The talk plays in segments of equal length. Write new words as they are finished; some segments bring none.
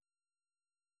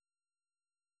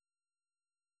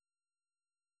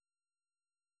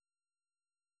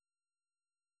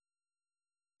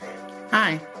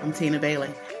Hi, I'm Tina Bailey,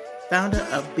 founder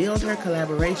of Builder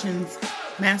Collaborations,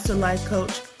 master life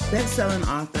coach, best-selling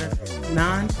author,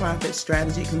 nonprofit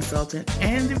strategy consultant,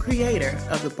 and the creator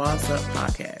of the Boss Up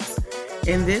podcast.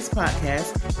 In this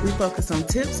podcast, we focus on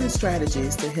tips and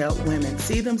strategies to help women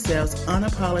see themselves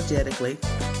unapologetically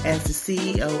as the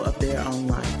CEO of their own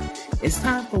life. It's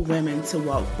time for women to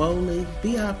walk boldly,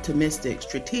 be optimistic,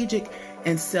 strategic,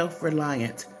 and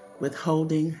self-reliant,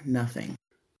 withholding nothing.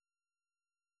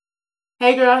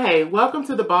 Hey girl, hey, welcome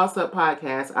to the Boss Up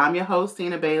podcast. I'm your host,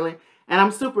 Tina Bailey, and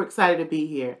I'm super excited to be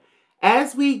here.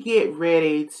 As we get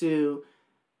ready to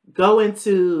go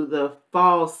into the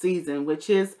fall season, which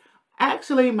is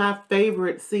actually my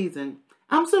favorite season,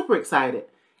 I'm super excited.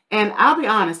 And I'll be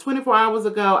honest, 24 hours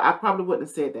ago, I probably wouldn't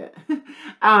have said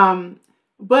that.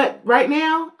 But right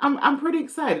now, I'm pretty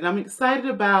excited. I'm excited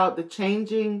about the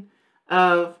changing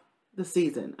of the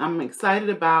season. I'm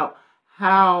excited about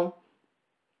how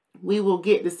we will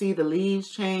get to see the leaves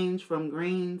change from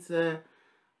green to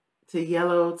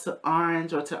yellow to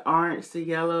orange, or to orange to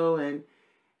yellow, and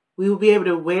we will be able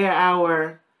to wear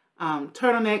our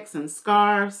turtlenecks and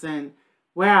scarves and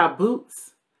wear our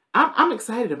boots. I'm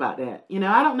excited about that.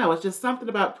 I don't know. It's just something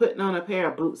about putting on a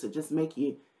pair of boots that just make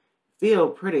you feel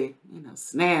pretty,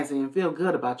 snazzy and feel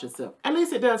good about yourself. At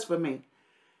least it does for me.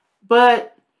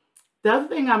 But the other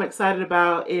thing I'm excited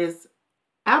about is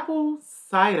apple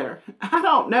cider. I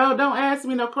don't know. Don't ask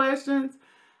me no questions.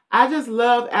 I just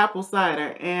love apple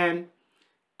cider, and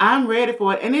I'm ready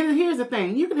for it. And then here's the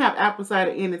thing. You can have apple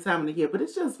cider any time of the year, but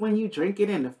it's just when you drink it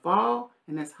in the fall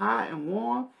and it's hot and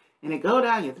warm and it go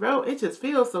down your throat, it just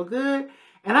feels so good.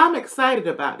 And I'm excited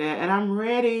about that. And I'm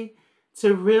ready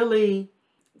to really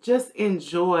just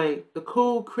enjoy the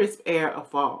cool, crisp air of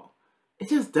fall. It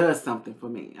just does something for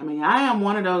me. I mean, I am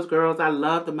one of those girls. I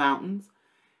love the mountains.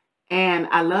 And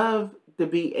I love to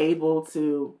be able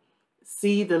to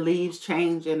see the leaves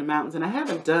change in the mountains. And I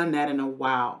haven't done that in a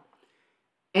while.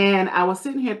 And I was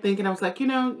sitting here thinking, I was like,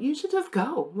 you should just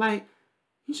go. Like,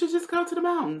 you should just go to the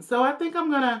mountains. So I think I'm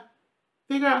going to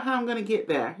figure out how I'm going to get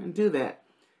there and do that.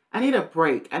 I need a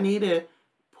break. I need to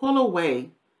pull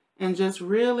away and just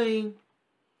really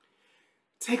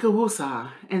take a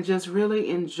woosah and just really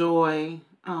enjoy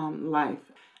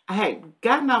life. I had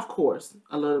gotten off course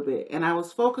a little bit, and I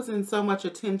was focusing so much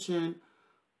attention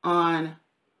on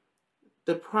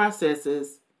the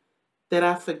processes that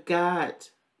I forgot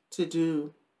to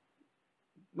do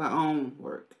my own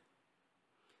work.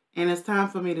 And it's time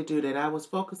for me to do that. I was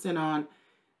focusing on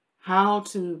how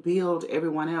to build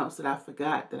everyone else that I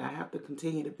forgot that I have to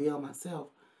continue to build myself.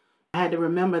 I had to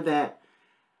remember that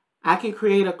I can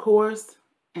create a course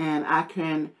and I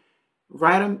can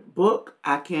write a book.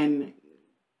 I can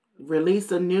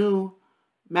release a new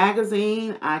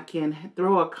magazine. I can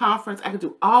throw a conference. I can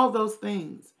do all those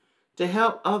things to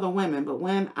help other women. But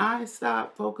when I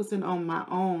stop focusing on my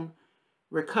own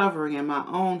recovery and my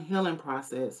own healing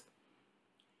process,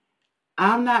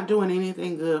 I'm not doing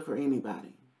anything good for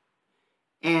anybody.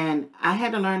 And I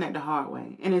had to learn that the hard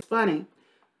way. And it's funny,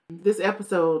 this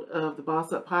episode of the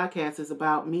Boss Up podcast is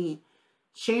about me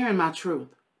sharing my truth.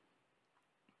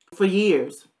 For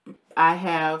years, I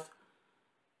have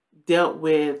dealt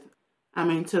with,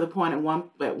 to the point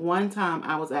at one time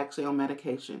I was actually on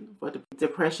medication for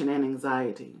depression and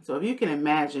anxiety. So if you can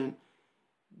imagine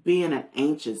being an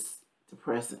anxious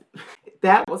depressant,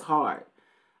 that was hard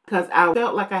because I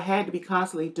felt like I had to be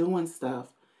constantly doing stuff,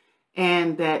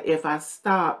 and that if I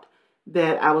stopped,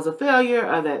 that I was a failure,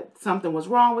 or that something was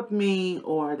wrong with me,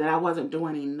 or that I wasn't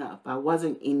doing enough. I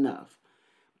wasn't enough.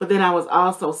 But then I was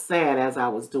also sad as I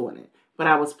was doing it. But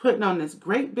I was putting on this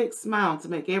great big smile to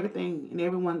make everything and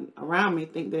everyone around me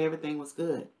think that everything was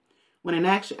good. When in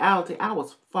actuality, I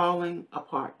was falling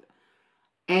apart.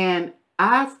 And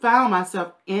I found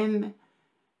myself in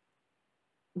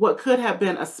what could have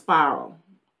been a spiral.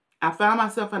 I found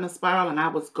myself in a spiral, and I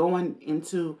was going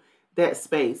into that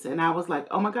space. And I was like,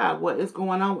 oh my God, what is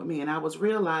going on with me? And I was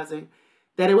realizing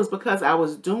that it was because I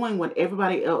was doing what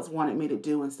everybody else wanted me to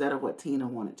do instead of what Tina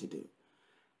wanted to do.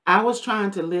 I was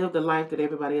trying to live the life that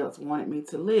everybody else wanted me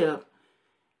to live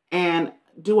and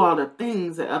do all the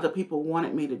things that other people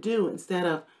wanted me to do instead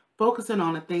of focusing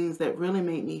on the things that really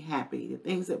made me happy, the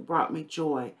things that brought me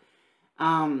joy.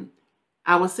 I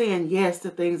was saying yes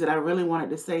to things that I really wanted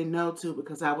to say no to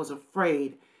because I was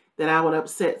afraid that I would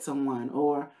upset someone,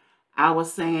 or I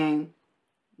was saying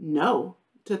no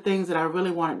to things that I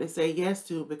really wanted to say yes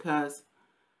to because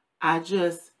I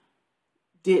just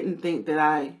didn't think that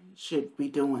I should be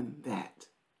doing that.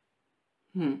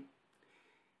 And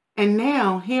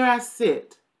now here I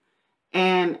sit,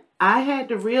 and I had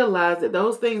to realize that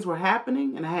those things were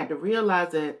happening, and I had to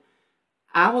realize that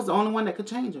I was the only one that could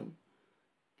change them.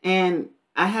 And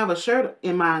I have a shirt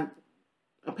in my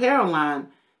apparel line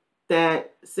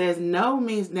that says no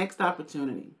means next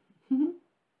opportunity.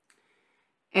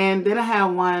 And then I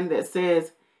have one that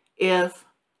says, if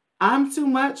I'm too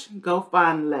much, go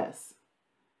find less.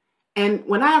 And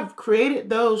when I've created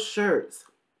those shirts,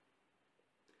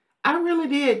 I really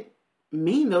did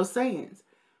mean those sayings.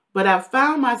 But I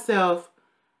found myself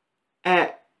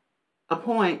at a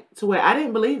point to where I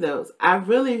didn't believe those. I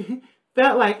really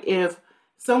felt like if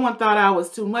someone thought I was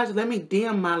too much, let me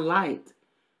dim my light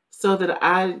so that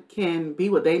I can be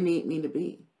what they need me to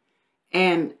be.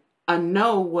 And a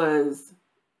no was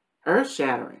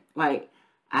earth-shattering. Like,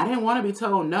 I didn't want to be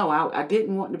told no. I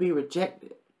didn't want to be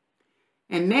rejected.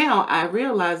 And now I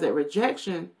realize that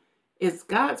rejection is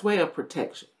God's way of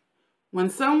protection. When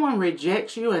someone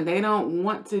rejects you and they don't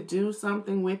want to do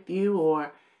something with you,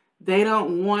 or they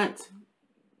don't want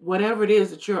whatever it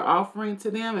is that you're offering to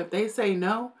them, if they say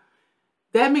no,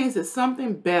 that means that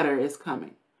something better is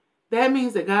coming. That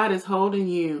means that God is holding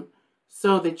you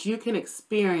so that you can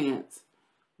experience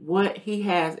what He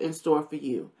has in store for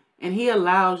you. And He's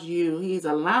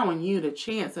allowing you the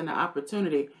chance and the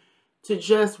opportunity to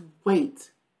just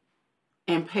wait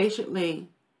and patiently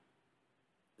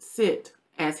sit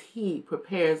as He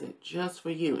prepares it just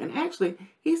for you. And actually,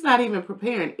 He's not even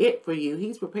preparing it for you.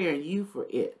 He's preparing you for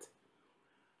it.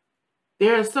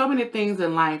 There are so many things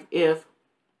in life, if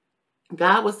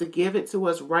God was to give it to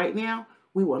us right now,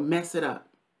 we would mess it up.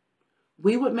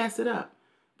 We would mess it up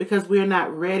because we're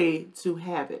not ready to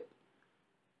have it.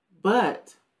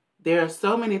 But there are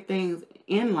so many things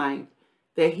in life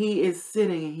that He is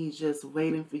sitting and He's just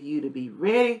waiting for you to be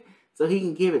ready so He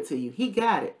can give it to you. He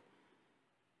got it.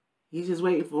 He's just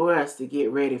waiting for us to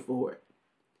get ready for it.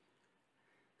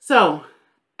 So,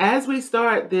 as we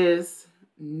start this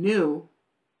new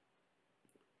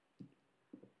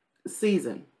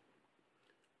season,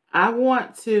 I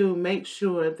want to make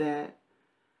sure that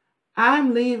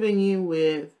I'm leaving you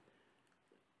with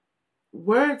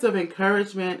words of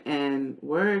encouragement and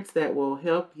words that will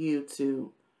help you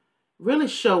to really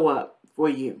show up for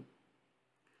you.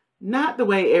 Not the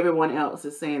way everyone else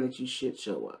is saying that you should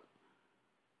show up.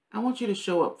 I want you to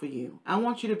show up for you. I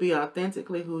want you to be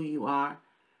authentically who you are.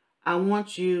 I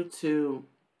want you to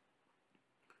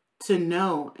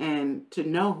know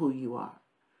who you are.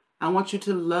 I want you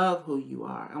to love who you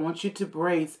are. I want you to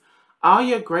embrace all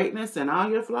your greatness and all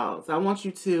your flaws. I want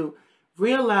you to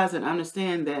realize and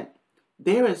understand that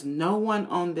there is no one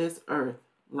on this earth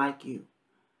like you.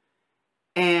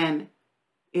 And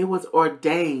it was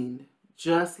ordained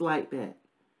just like that.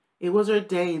 It was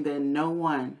ordained that no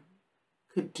one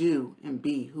could do and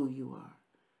be who you are.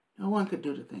 No one could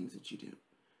do the things that you do.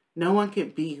 No one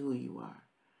could be who you are.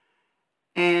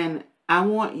 And I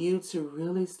want you to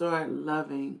really start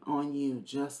loving on you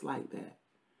just like that.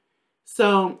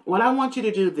 So what I want you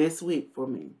to do this week for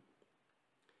me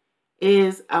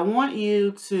is I want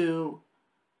you to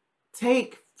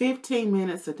take 15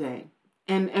 minutes a day.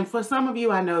 And for some of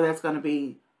you, I know that's going to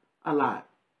be a lot.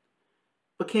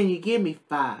 But can you give me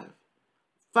 5?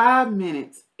 5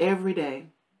 minutes every day,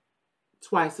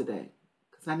 twice a day,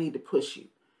 because I need to push you.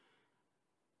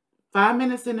 5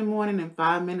 minutes in the morning and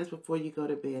 5 minutes before you go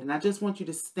to bed. And I just want you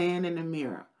to stand in the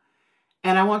mirror.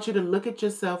 And I want you to look at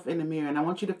yourself in the mirror. And I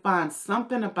want you to find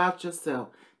something about yourself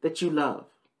that you love.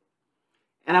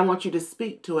 And I want you to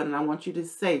speak to it. And I want you to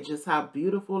say just how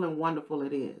beautiful and wonderful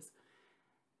it is.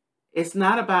 It's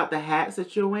not about the hats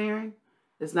that you're wearing.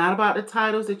 It's not about the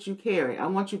titles that you carry. I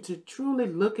want you to truly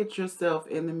look at yourself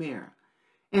in the mirror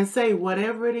and say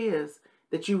whatever it is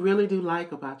that you really do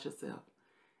like about yourself.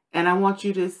 And I want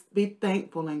you to be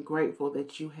thankful and grateful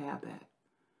that you have that.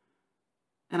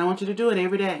 And I want you to do it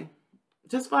every day.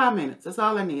 Just 5 minutes. That's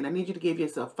all I need. I need you to give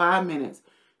yourself 5 minutes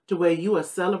to where you are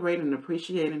celebrating and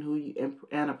appreciating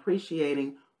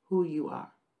appreciating who you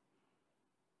are.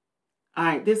 All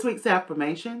right, this week's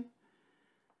affirmation.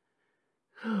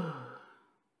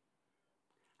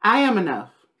 I am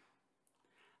enough.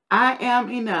 I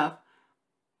am enough.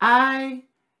 I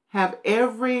have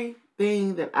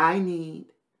everything that I need.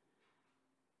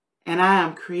 And I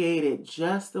am created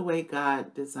just the way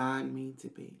God designed me to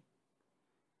be.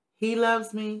 He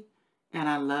loves me, and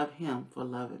I love Him for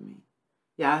loving me.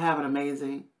 Y'all have an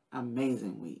amazing,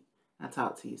 amazing week. I'll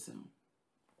talk to you soon.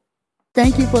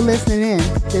 Thank you for listening in.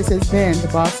 This has been the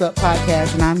Boss Up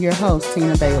Podcast, and I'm your host,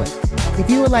 Tina Bailey. If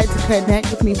you would like to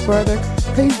connect with me further,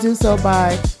 please do so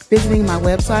by visiting my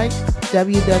website,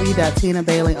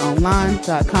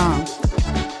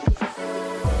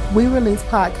 www.tinabaileyonline.com. We release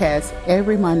podcasts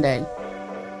every Monday,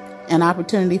 an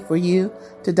opportunity for you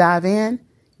to dive in,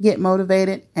 get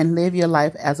motivated, and live your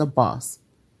life as a boss.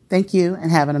 Thank you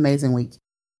and have an amazing week.